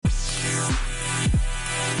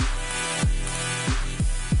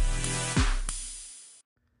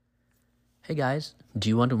Hey guys, do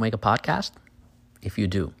you want to make a podcast? If you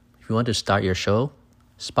do, if you want to start your show,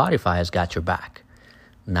 Spotify has got your back.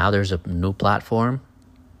 Now there's a new platform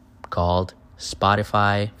called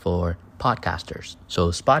Spotify for podcasters. So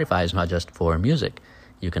Spotify is not just for music.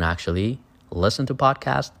 You can actually listen to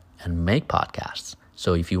podcasts and make podcasts.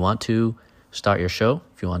 So if you want to start your show,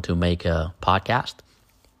 if you want to make a podcast,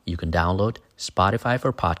 you can download Spotify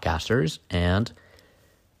for podcasters, and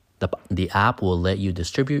the app will let you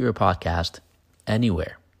distribute your podcast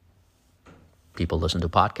anywhere people listen to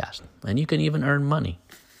podcasts. And you can even earn money.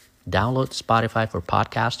 Download Spotify for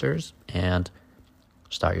podcasters and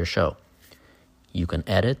start your show. You can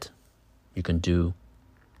edit. You can do...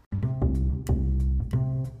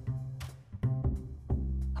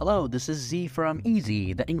 Hello, this is Z from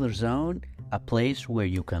Easy, the English Zone, a place where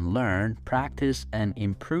you can learn, practice, and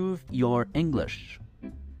improve your English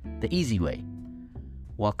the easy way.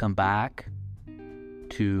 Welcome back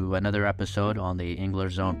to another episode on the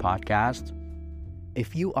English Zone podcast.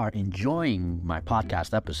 If you are enjoying my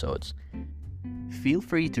podcast episodes, feel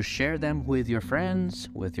free to share them with your friends,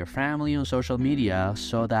 with your family on social media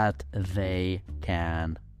so that they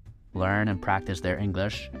can learn and practice their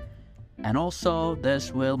English. And also,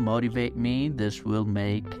 this will motivate me. This will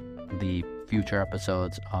make the future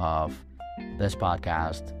episodes of this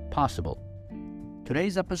podcast possible.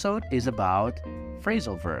 Today's episode is about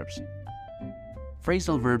phrasal verbs.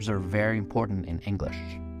 Phrasal verbs are very important in English.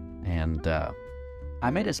 And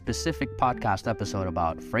I made a specific podcast episode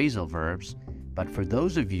about phrasal verbs, but for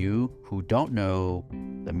those of you who don't know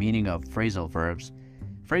the meaning of phrasal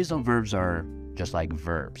verbs are just like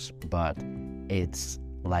verbs, but it's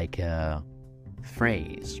like a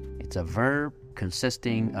phrase. It's a verb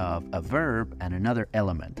consisting of a verb and another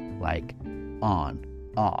element, like on,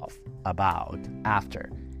 off, about,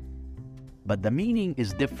 after. But the meaning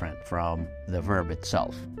is different from the verb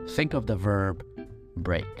itself. Think of the verb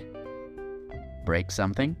break. Break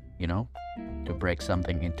something, to break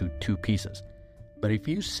something into two pieces. But if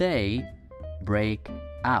you say break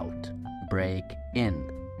out, break in,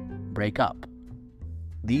 break up,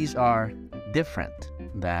 these are different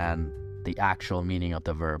than the actual meaning of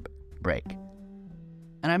the verb break.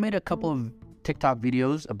 And I made a couple of TikTok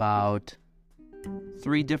videos about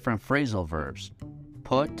 3 different phrasal verbs: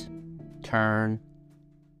 put, turn,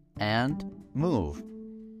 and move.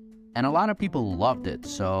 And a lot of people loved it,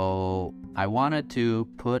 so I wanted to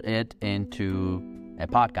put it into a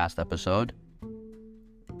podcast episode.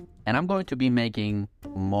 And I'm going to be making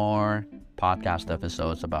more podcast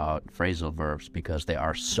episodes about phrasal verbs because they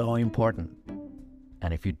are so important.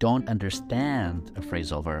 And if you don't understand a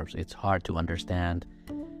phrasal verbs, it's hard to understand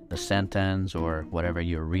the sentence or whatever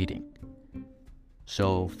you're reading.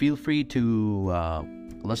 So feel free to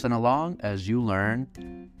listen along as you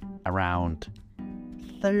learn around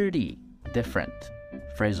 30 different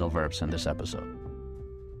phrasal verbs in this episode.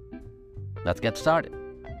 Let's get started.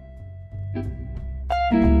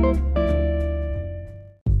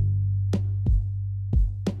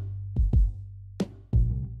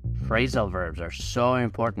 Phrasal verbs are so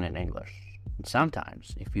important in English. And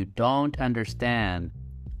sometimes, if you don't understand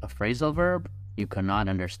a phrasal verb, you cannot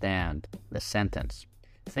understand the sentence.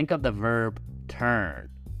 Think of the verb turn.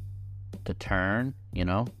 To turn,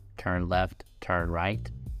 turn left, turn right.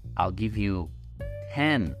 I'll give you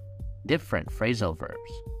 10 different phrasal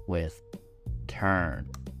verbs with turn.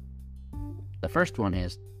 The first one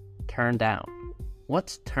is turn down.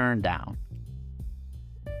 What's turn down?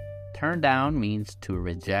 Turn down means to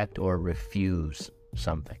reject or refuse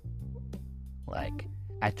something. Like,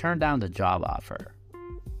 I turned down the job offer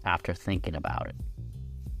after thinking about it.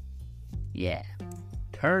 Yeah.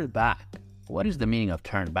 Turn back. What is the meaning of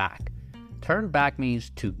turn back? Turn back means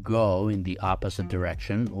to go in the opposite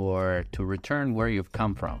direction or to return where you've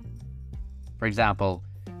come from. For example,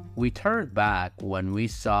 we turned back when we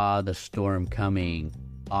saw the storm coming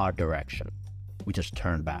our direction. We just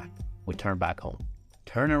turned back. We turned back home.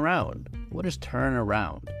 Turn around. What is turn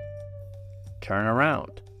around? Turn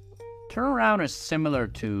around. Turn around is similar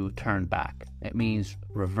to turn back. It means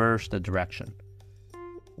reverse the direction.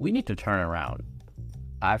 We need to turn around.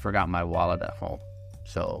 I forgot my wallet at home,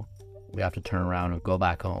 so we have to turn around and go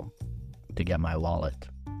back home to get my wallet.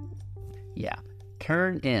 Yeah.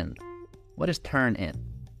 Turn in. What is turn in?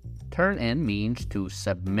 Turn in means to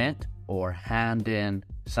submit or hand in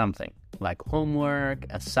something, like homework,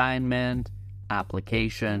 assignment,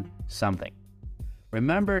 application, something.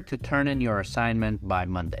 Remember to turn in your assignment by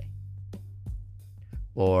Monday.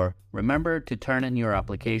 Or remember to turn in your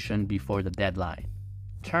application before the deadline.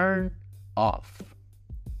 Turn off.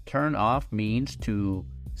 Turn off means to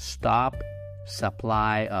stop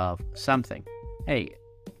supply of something. Hey,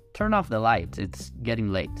 turn off the lights, it's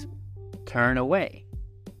getting late. Turn away.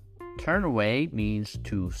 Turn away means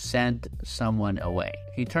to send someone away.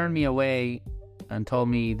 He turned me away and told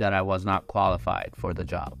me that I was not qualified for the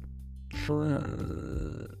job.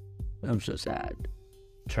 I'm so sad.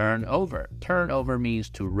 Turn over. Turn over means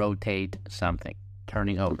to rotate something.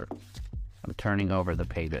 Turning over. I'm turning over the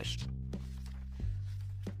pages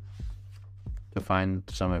to find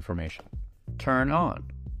some information. Turn on.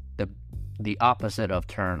 The opposite of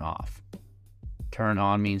turn off. Turn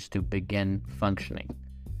on means to begin functioning.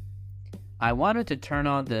 I wanted to turn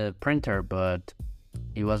on the printer, but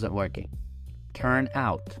it wasn't working. Turn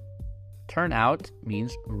out. Turn out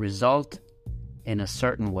means result in a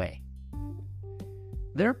certain way.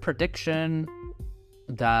 Their prediction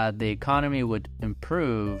that the economy would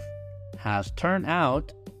improve has turned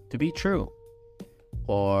out to be true.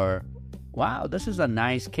 Or, wow, this is a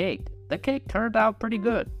nice cake. The cake turned out pretty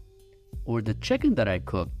good. Or the chicken that I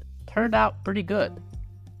cooked turned out pretty good.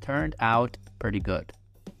 Turned out pretty good.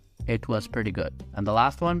 It was pretty good. And the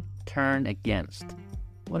last one, turn against.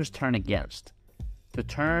 What is turn against? To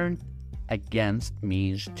turn against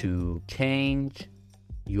means to change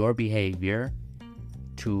your behavior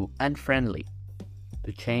to unfriendly.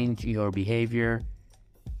 To change your behavior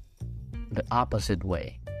the opposite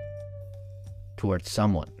way towards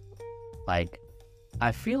someone. Like,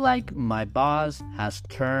 I feel like my boss has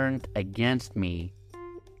turned against me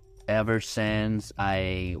ever since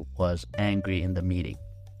I was angry in the meeting.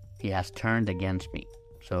 He has turned against me,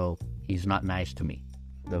 so he's not nice to me.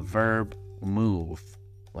 The verb move,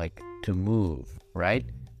 like to move, right?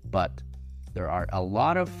 But there are a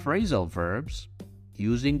lot of phrasal verbs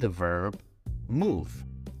using the verb move.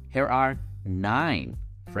 Here are 9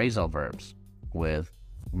 phrasal verbs with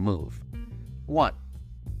move. 1.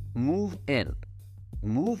 Move in.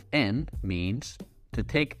 Move in means to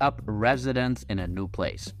take up residence in a new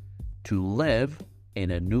place, to live in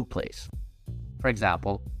a new place. For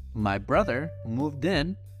example, my brother moved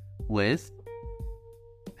in with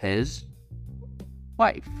his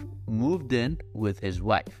wife. Moved in with his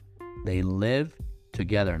wife. They live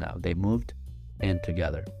together now. They moved in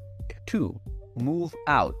together. 2. Move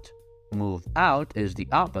out. Move out is the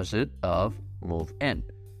opposite of move in.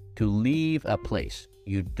 To leave a place.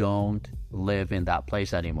 You don't live in that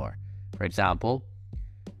place anymore. For example,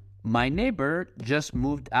 my neighbor just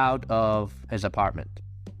moved out of his apartment.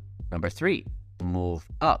 Number 3, move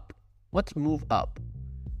up. What's move up?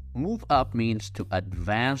 Move up means to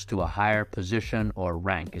advance to a higher position or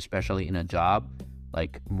rank, especially in a job.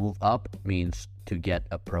 Like move up means to get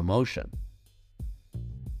a promotion.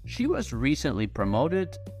 She was recently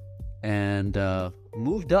promoted and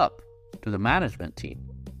moved up to the management team.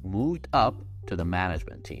 Moved up to the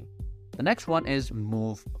management team. The next one is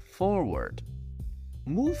move forward.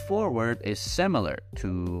 Move forward is similar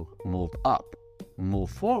to move up. Move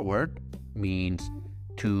forward means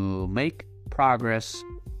to make progress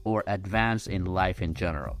or advance in life in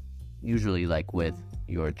general, usually like with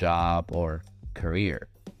your job or career.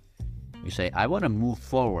 You say, I want to move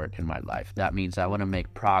forward in my life. That means I want to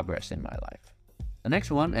make progress in my life. The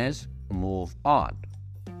next one is move on.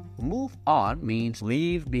 Move on means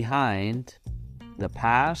leave behind the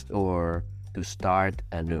past or to start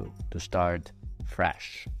anew, to start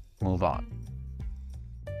fresh. Move on.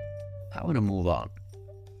 I want to move on.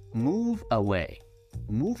 Move away.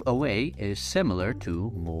 Move away is similar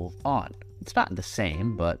to move on. It's not the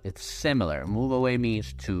same, but it's similar. Move away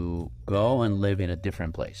means to go and live in a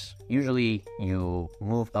different place. Usually you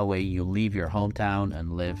move away, you leave your hometown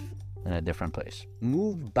and live in a different place.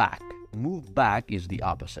 Move back. Move back is the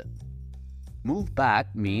opposite. Move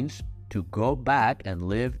back means to go back and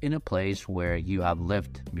live in a place where you have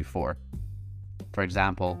lived before. For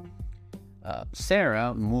example,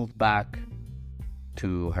 Sarah moved back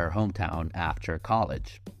to her hometown after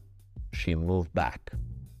college. She moved back.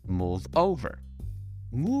 Move over.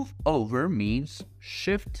 Move over means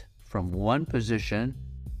shift from one position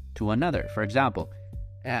to another. For example,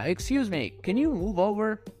 excuse me, can you move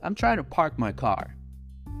over? I'm trying to park my car.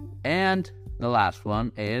 And the last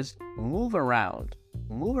one is move around.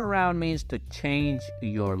 Move around means to change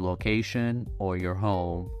your location or your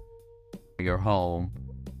home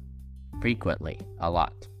frequently, a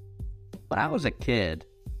lot. When I was a kid,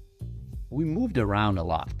 we moved around a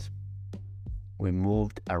lot.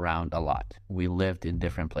 We lived in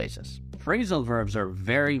different places. Phrasal verbs are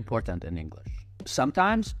very important in English.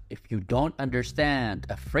 Sometimes, if you don't understand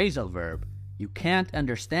a phrasal verb, you can't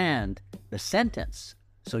understand the sentence.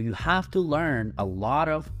 So you have to learn a lot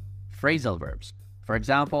of phrasal verbs. For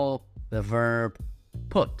example, the verb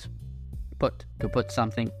put. Put, to put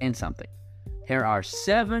something in something. Here are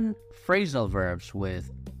 7 phrasal verbs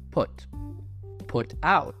with Put. Put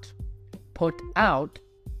out. Put out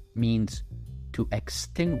means to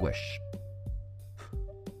extinguish.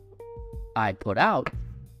 I put out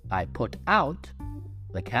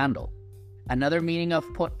the candle. Another meaning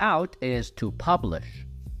of put out is to publish.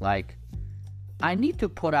 Like, I need to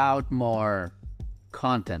put out more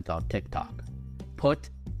content on TikTok. Put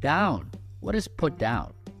down. What is put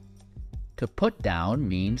down? To put down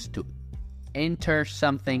means to enter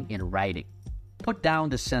something in writing. Put down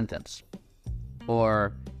the sentence.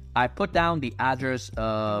 Or, I put down the address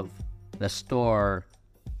of the store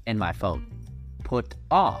in my phone. Put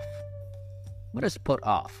off. What is put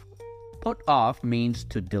off? Put off means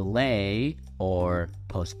to delay or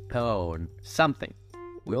postpone something.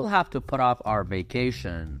 We'll have to put off our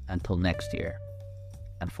vacation until next year,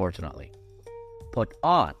 unfortunately. Put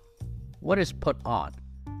on. What is put on?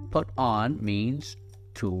 Put on means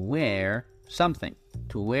to wear something.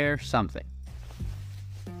 To wear something.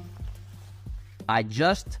 I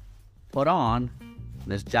just put on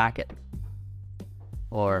this jacket.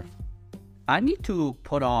 Or, I need to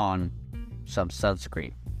put on some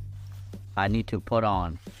sunscreen. I need to put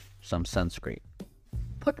on some sunscreen.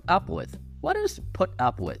 Put up with. What is put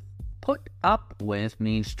up with? Put up with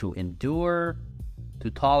means to endure, to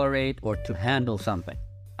tolerate, or to handle something.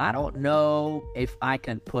 I don't know if I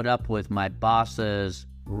can put up with my boss's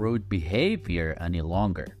rude behavior any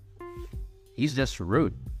longer. He's just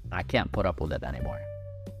rude. I can't put up with it anymore.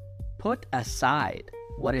 Put aside.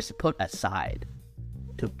 What is put aside?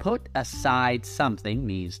 To put aside something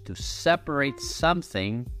means to separate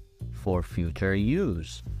something for future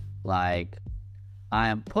use. Like, I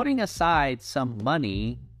am putting aside some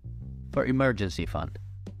money for emergency fund.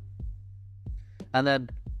 And then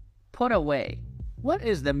put away. What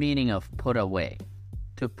is the meaning of put away?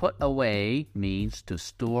 To put away means to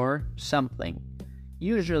store something,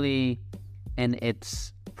 usually in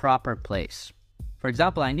its proper place. For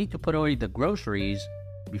example, I need to put away the groceries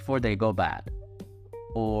before they go bad.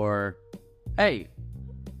 Or, hey,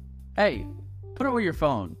 put away your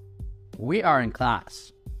phone. We are in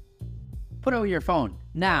class. Put away your phone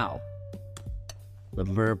now. The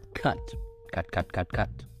verb cut. Cut.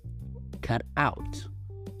 Cut out.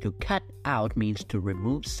 To cut out means to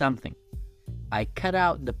remove something. I cut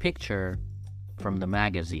out the picture from the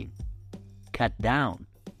magazine. Cut down.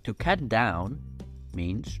 To cut down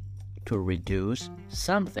means to reduce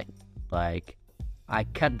something. Like, I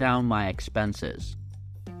cut down my expenses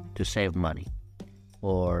to save money.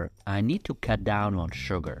 Or, I need to cut down on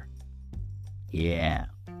sugar. Yeah.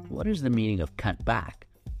 What is the meaning of cut back?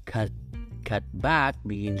 Cut back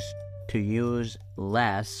means to use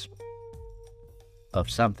less of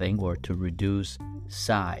something or to reduce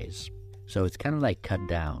size. So it's kind of like cut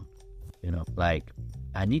down. Like,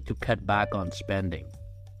 I need to cut back on spending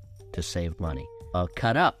to save money.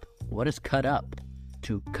 Cut up. What is cut up?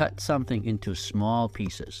 To cut something into small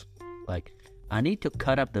pieces. Like, I need to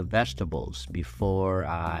cut up the vegetables before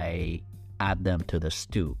I add them to the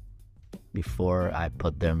stew. Before I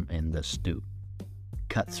put them in the stew.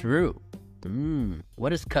 Cut through.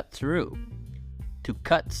 What is cut through? To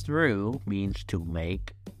cut through means to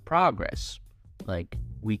make progress. Like,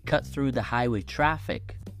 we cut through the highway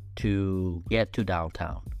traffic to get to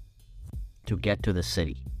downtown. To get to the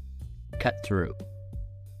city. Cut through.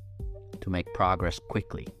 To make progress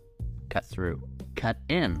quickly. Cut through. Cut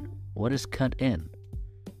in. What is cut in?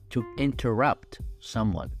 To interrupt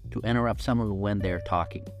someone. To interrupt someone when they're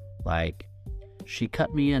talking. Like, she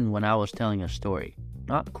cut me in when I was telling a story.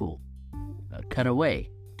 Not cool. Cut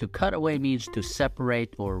away. To cut away means to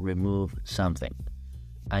separate or remove something.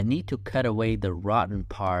 I need to cut away the rotten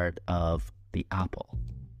part of the apple.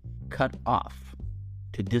 Cut off.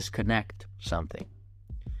 To disconnect something.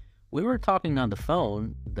 We were talking on the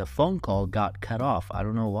phone. The phone call got cut off. I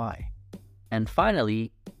don't know why. And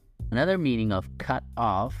finally, another meaning of cut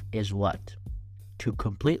off is what? To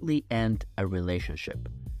completely end a relationship.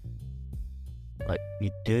 Like, you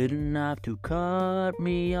didn't have to cut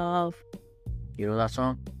me off. You know that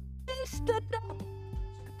song?